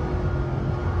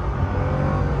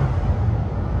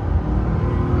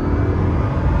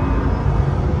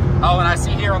 Oh, and I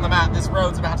see here on the map, this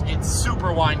road's about to get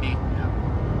super windy.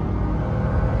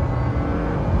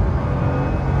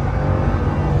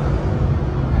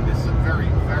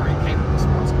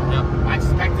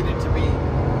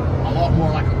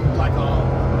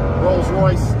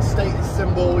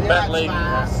 Bentley.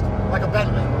 Fast, like a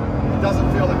Bentley. It doesn't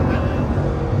feel like a Bentley.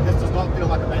 This does not feel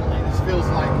like a Bentley. This feels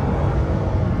like...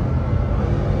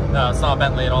 No, it's not a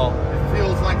Bentley at all. It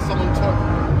feels like someone took...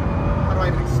 How do I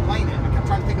even explain it? I kept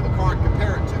trying to think of a car to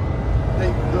compare it to.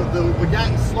 The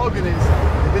Bugatti slogan is,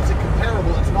 if it's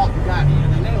incomparable, it's not Bugatti.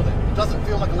 And they nailed it. It doesn't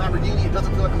feel like a Lamborghini. It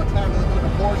doesn't feel like a McLaren. It doesn't feel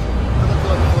like a Porsche. It doesn't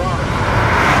feel like a Ferrari.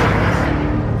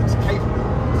 It's capable.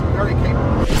 It's very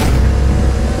capable.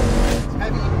 It's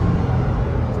heavy.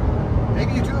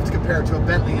 Maybe you do have to compare it to a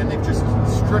Bentley and they've just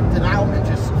stripped it out and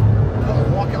just put a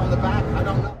rocket on the back. I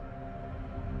don't know.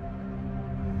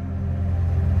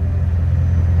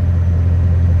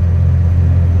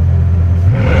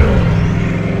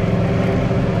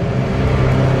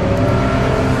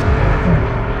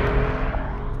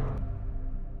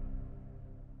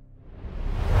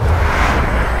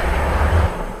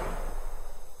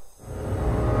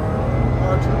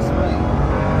 Hard to explain.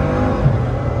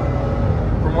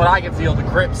 What I can feel, the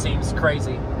grip seems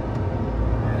crazy.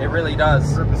 It really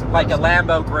does. Like a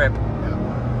Lambo grip. Yeah. The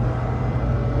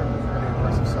grip is really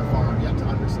impressive so far. I've yet to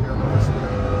understeer and oversteer.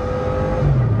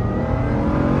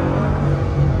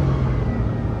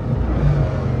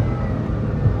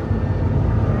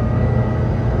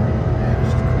 Yeah,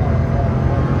 it's just corner,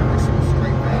 every single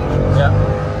straight edge. Yeah.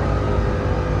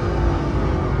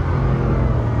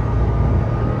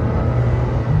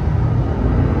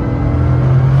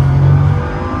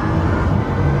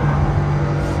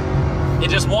 It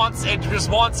just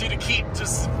wants you to keep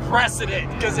just pressing it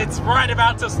because it's right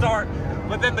about to start,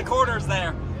 but then the corner's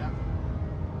there. Yeah.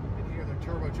 You can hear the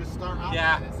turbo just start out.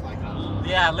 Yeah. And it's like,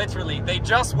 Yeah, literally. They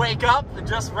just wake up and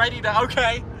just ready to,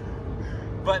 okay.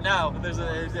 But no, it's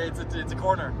a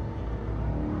corner.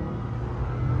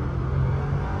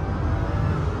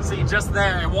 See, just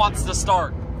there, it wants to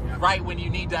start right when you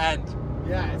need to end.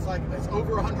 Yeah, it's like it's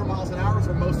over 100 miles an hour is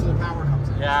where most of the power comes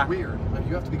in. Yeah. It's weird. Like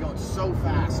you have to be going so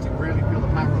fast to really feel the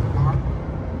power of the car.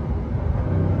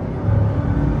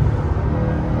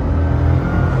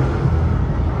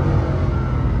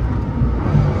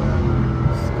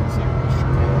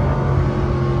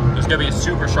 There's gonna be a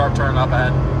super sharp turn up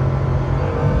ahead.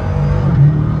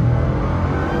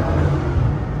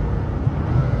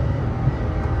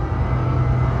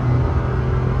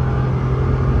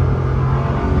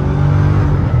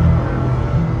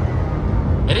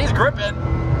 Gripping.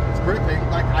 It's gripping.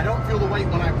 Like I don't feel the weight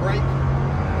when I brake.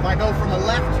 If I go from a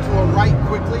left to a right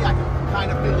quickly, I can kind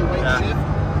of feel the weight shift.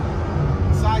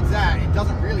 Besides that, it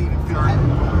doesn't really even feel heavy.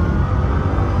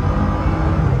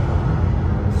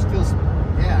 It just feels,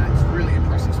 yeah, it's really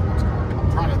impressive sports car.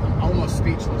 I'm almost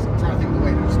speechless. I'm trying to think of the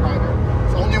way to describe it.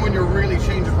 It's only when you're really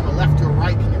changing from a left to a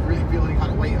right can you really feel any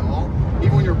kind of weight at all.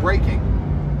 Even when you're braking,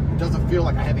 it doesn't feel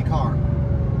like a heavy car.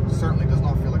 It certainly does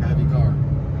not feel like a heavy car.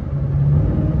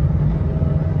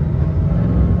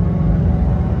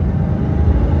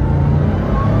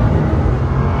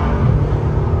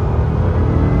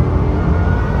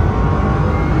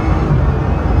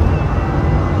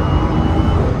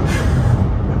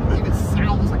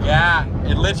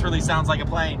 literally sounds like a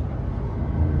plane.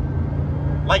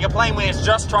 Like a plane when it's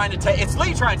just trying to take, it's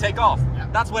literally trying to take off. Yeah.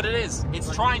 That's what it is.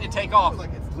 It's trying to take off.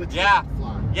 Like it's literally Yeah.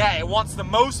 flying. Yeah, it wants the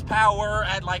most power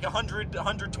at like 100,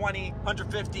 120,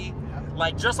 150, Yeah.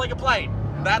 like just like a plane.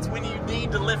 Yeah. That's when you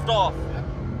need to lift off. Yeah.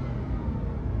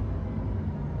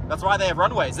 That's why they have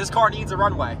runways. This car needs a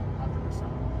runway. 100%.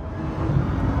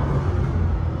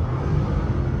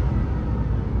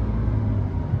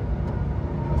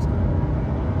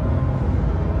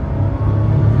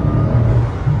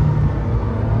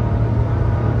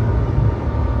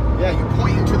 Yeah, you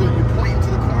point into the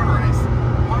corner, and it's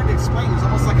hard to explain. It's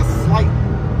almost like a slight,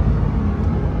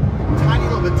 tiny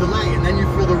little bit delay, and then you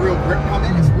feel the real grip come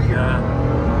in. It's weird. Yeah.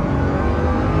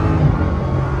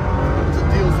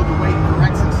 It deals with the weight and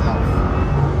corrects itself.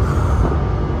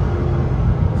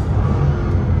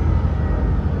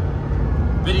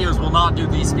 Videos will not do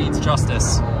these speeds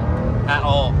justice at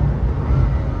all.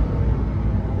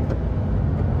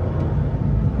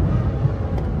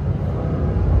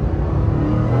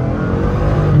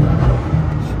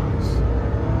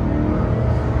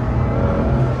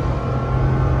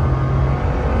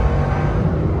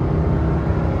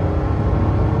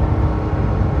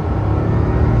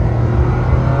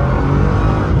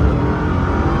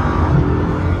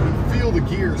 Feel the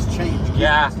gears change.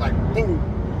 Yeah. It's like boom.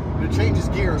 And it changes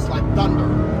gears like thunder.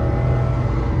 The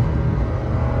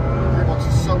gearbox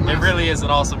is so It massive. really is an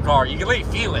awesome car. You can really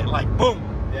feel it, like boom.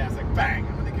 Yeah, it's like bang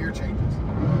when the gear changes.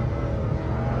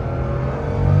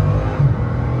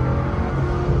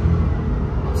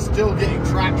 I'm still getting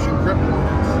traction grip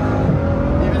warnings.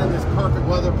 Even in this perfect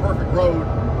weather, perfect road,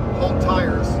 halt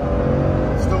tires,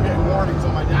 still getting warnings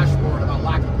on my dashboard about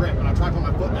lack of grip. When I try to put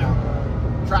my foot down,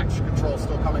 traction control is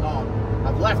still coming on.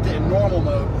 I've left it in normal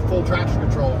mode with full traction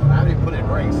control, and I haven't even put it in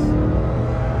race.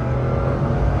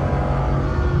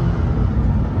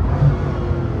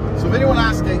 So if anyone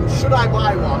asking, should I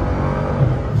buy one?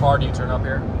 Hard U-turn up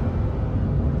here.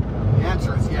 The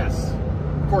answer is yes.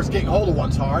 Of course, getting hold of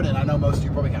one's hard, and I know most of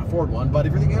you probably can't afford one, but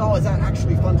if you're thinking, oh, is that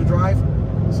actually fun to drive?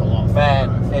 It's a lot of fun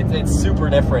to drive. Man, it's super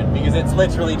different because it's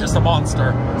literally just a monster.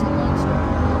 It's a monster.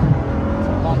 It's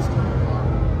a monster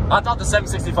car. I thought the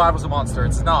 765 was a monster.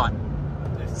 It's not.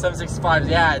 765,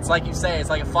 yeah, it's like you say, it's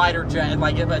like a fighter jet, and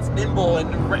like it's nimble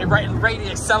and ready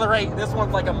to accelerate. This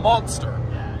one's like a monster.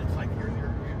 Yeah, it's like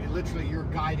you're literally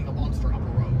guiding a monster up a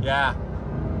road. Yeah.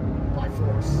 By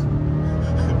force.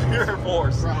 Pure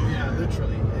force. Right, yeah,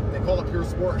 literally. They call it pure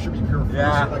sport. It should be pure force.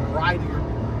 Yeah. You're like riding,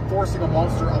 you're forcing a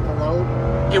monster up a road.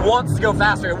 It wants to go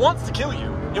faster. It wants to kill you.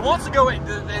 It wants to go at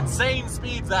the insane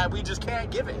speeds that we just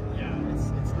can't give it. Yeah, it's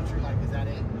literally like, is that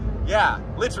it? Yeah,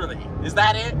 literally. Is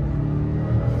that it?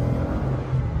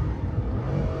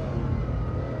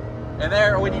 And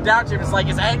there, when you downshift, it's like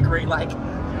it's angry, like,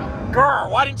 Yeah. girl,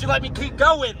 why didn't you let me keep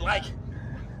going? Like,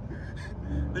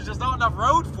 there's just not enough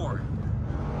road for it.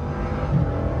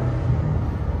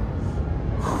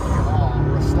 Oh,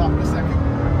 we'll stop in a second.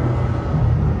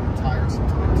 Tires some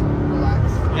time to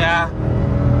relax. Yeah.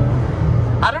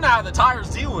 I don't know how the tires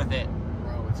deal with it.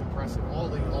 Bro, it's impressive. All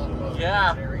the motor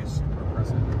Yeah. area is super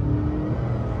impressive.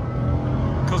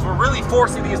 Because we're really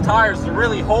forcing these tires to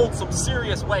really hold some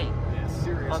serious weight. Yeah,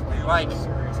 serious. Like-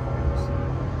 serious corners.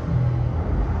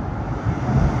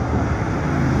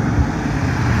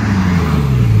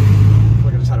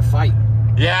 Look, I just had a fight.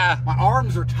 Yeah. My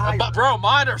arms are tired. But bro,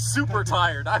 mine are super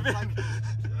tired. I've been...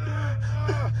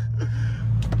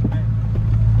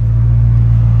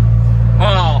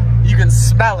 Oh, you can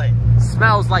smell it.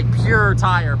 Smells like pure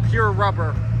tire, pure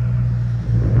rubber.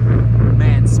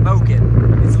 Man,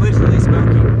 smoking. It's literally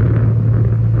smoking.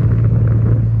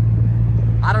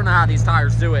 I don't know how these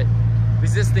tires do it,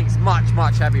 because this thing's much,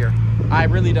 much heavier. I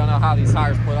really don't know how these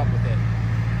tires put up with it.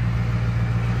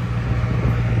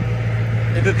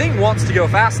 And the thing wants to go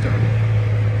faster.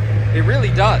 It really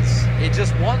does. It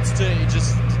just wants to,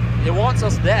 it wants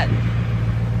us dead.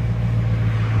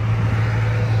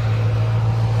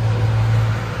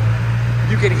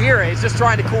 You can hear it, it's just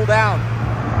trying to cool down.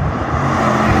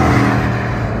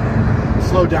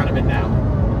 Slow down a bit now.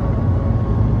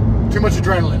 Too much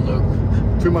adrenaline,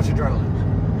 Luke. Too much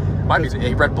adrenaline. Might be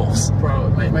 8 Red Bulls. Bro,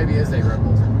 maybe it is 8 Red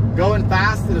Bulls. Going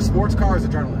fast in a sports car is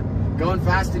adrenaline. Going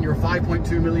fast in your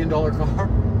 $5.2 million car,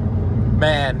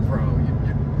 Man. bro,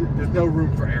 there's no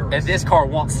room for errors. And this car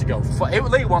wants to go, it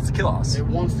really wants to kill us. It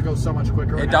wants to go so much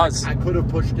quicker. It and does. I could have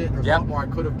pushed it. There's a lot more I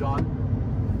could have done.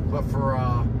 But for,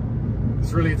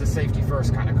 this really is a safety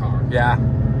first kind of car. Yeah.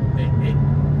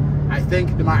 I think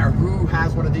no matter who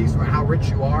has one of these, no matter how rich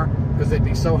you are, because they'd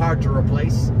be so hard to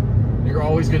replace, you're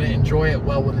always going to enjoy it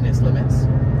well within its limits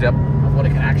Yep. of what it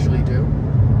can actually do.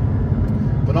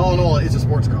 But all in all, it is a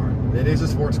sports car. It is a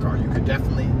sports car. You could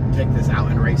definitely take this out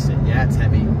and race it. Yeah, it's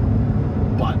heavy,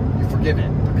 but you forgive it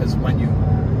because when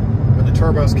the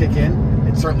turbos kick in,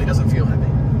 it certainly doesn't feel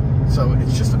heavy. So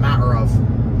it's just a matter of,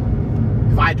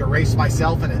 if I had to race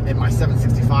myself in my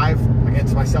 765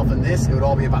 against myself in this, it would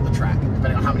all be about the track,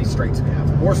 depending on how many straights we have.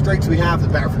 The more straights we have, the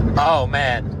better for the bugatti. Oh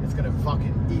man, it's gonna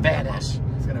fucking vanish.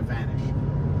 It's gonna vanish.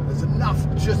 But there's enough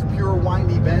just pure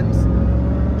windy bends.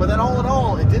 But then all in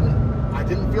all, I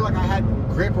didn't feel like I had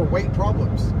grip or weight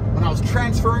problems. When I was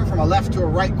transferring from a left to a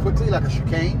right quickly, like a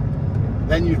chicane,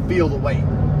 then you'd feel the weight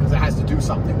because it has to do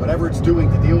something. Whatever it's doing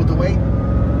to deal with the weight.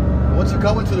 Once you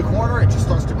go into the corner, it just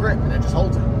starts to grip and it just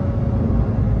holds it.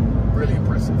 Really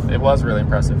impressive. It was really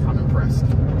impressive. I'm impressed.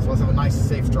 So let's have a nice,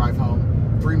 safe drive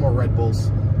home. 3 more Red Bulls.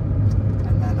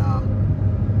 And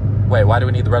then, wait, why do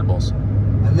we need the Red Bulls?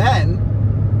 And then,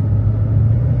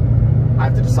 I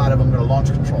have to decide if I'm going to launch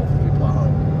control for the people at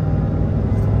home.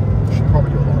 I should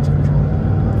probably do a launch control.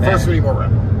 First, we need more Red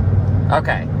Bull.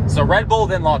 Okay, so Red Bull,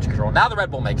 then launch control. Now the Red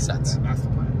Bull makes sense. That's the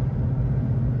plan.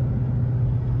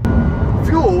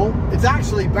 Fuel, it's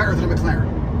actually better than a McLaren.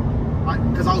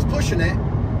 Because I was pushing it,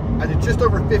 I did just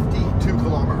over 52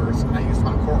 kilometers, and I used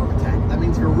about a quarter of a tank. That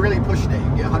means if you're really pushing it, you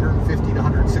can get 150 to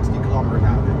 160 kilometers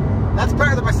out of it. That's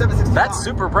better than my 765. That's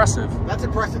super impressive. That's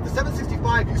impressive. The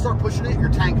 765, you start pushing it, your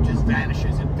tank just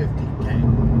vanishes in 50K,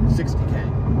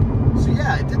 60K. So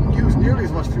yeah, it didn't use nearly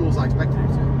as much fuel as I expected it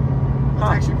to.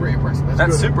 That's actually pretty impressive.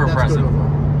 That's super impressive. Good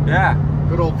overall. Yeah.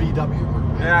 Good old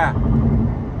VW. Yeah.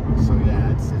 So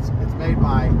yeah, it's made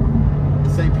by the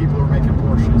same people who are making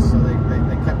Porsches, so they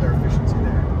kept their efficiency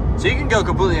there. So you can go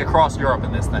completely across Europe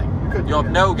in this thing. You'll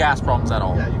have no gas problems at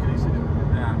all. Yeah, you can easily do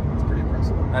it. Yeah. It's pretty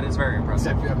impressive. That is very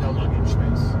impressive. Except you have no luggage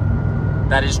space.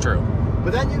 That is true.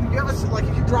 But then you have like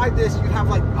if you drive this, you have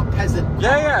like a peasant car.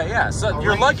 Yeah. So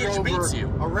your luggage beats you.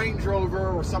 A Range Rover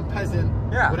or some peasant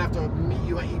would have to meet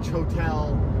you at each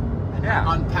hotel and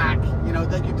unpack. You know,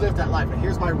 that you'd live that life. But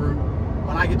here's my route.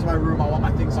 When I get to my room, I want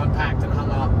my things unpacked and hung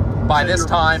up. By this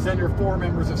time. Send your 4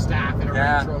 members of staff in a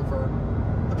Range Rover.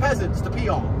 The peasants, the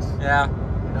peons. Yeah.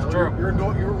 You know, true.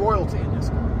 You're royalty in this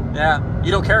car. Yeah.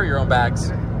 You don't carry your own bags.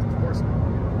 Of course.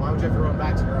 Why would you have your own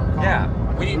bags in your own car? Yeah.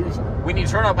 When you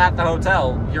turn up at the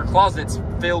hotel, your closet's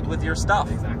filled with your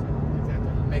stuff. Exactly.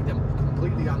 You make them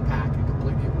completely unpack and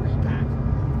completely repack,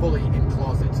 fully in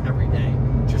closets every day,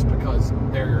 just because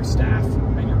they're your staff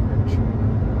and you're rich.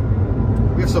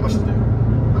 We have so much to do.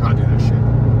 I'm not doing that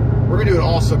shit. We're gonna do an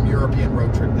awesome European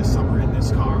road trip this summer in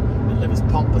this car and live as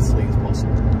pompously as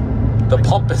possible. The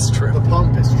pompous trip. The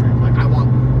pompous trip. Like I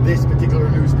want this particular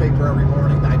newspaper every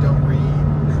morning that I don't read.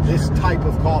 This type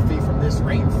of coffee from this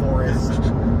rainforest.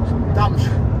 Dumb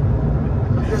shit.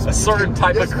 Yes, a certain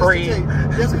type of cream.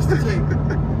 Yes, Mr. Tate.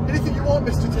 Anything you want,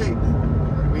 Mr. Tate.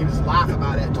 We just laugh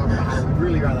about it and talk about how we'd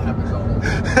really rather have McDonald's.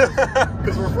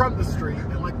 Because we're from the street,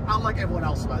 and like unlike everyone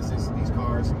else who has these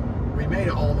cars, we made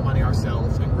all the money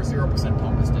ourselves, and we're 0%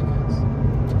 pompous dickheads.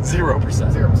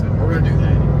 0%. 0%. We're gonna do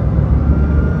that anyway.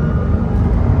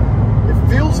 It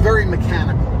feels very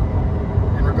mechanical.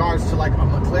 In regards to like a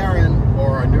McLaren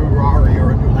or a new Rari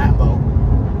or a new Lambo,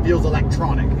 it feels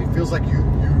electronic. It feels like you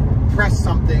press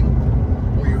something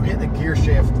or you hit the gear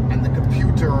shift and the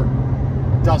computer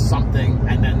does something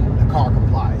and then the car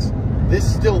complies. This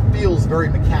still feels very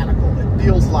mechanical. It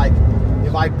feels like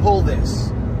if I pull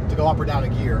this to go up or down a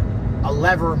gear, a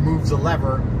lever moves a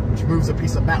lever, which moves a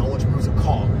piece of metal, which moves a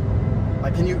cog.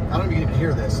 Like, I don't know if you can even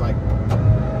hear this. Like,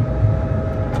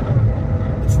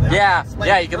 yeah,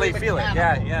 you can really feel it.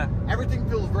 Yeah. Everything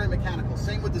feels very mechanical.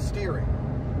 Same with the steering.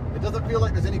 It doesn't feel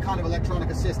like there's any kind of electronic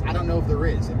assist. I don't know if there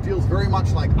is. It feels very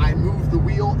much like I move the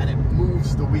wheel and it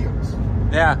moves the wheels.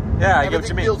 Yeah, I get what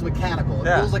you mean. Everything feels mechanical.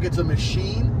 It feels like it's a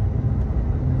machine.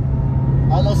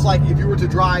 Almost like if you were to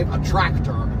drive a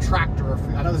tractor.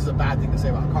 I know this is a bad thing to say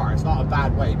about a car. It's not a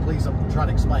bad way. Please, I'm trying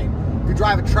to explain. If you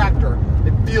drive a tractor,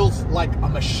 it feels like a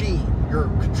machine you're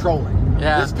controlling.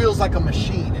 Yeah. This feels like a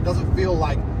machine. It doesn't feel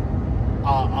like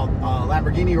a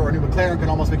Lamborghini or a new McLaren can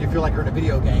almost make you feel like you're in a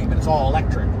video game and it's all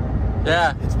electric.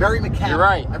 Yeah. It's very mechanical. You're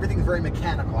right. Everything's very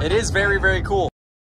mechanical. It is very, very cool.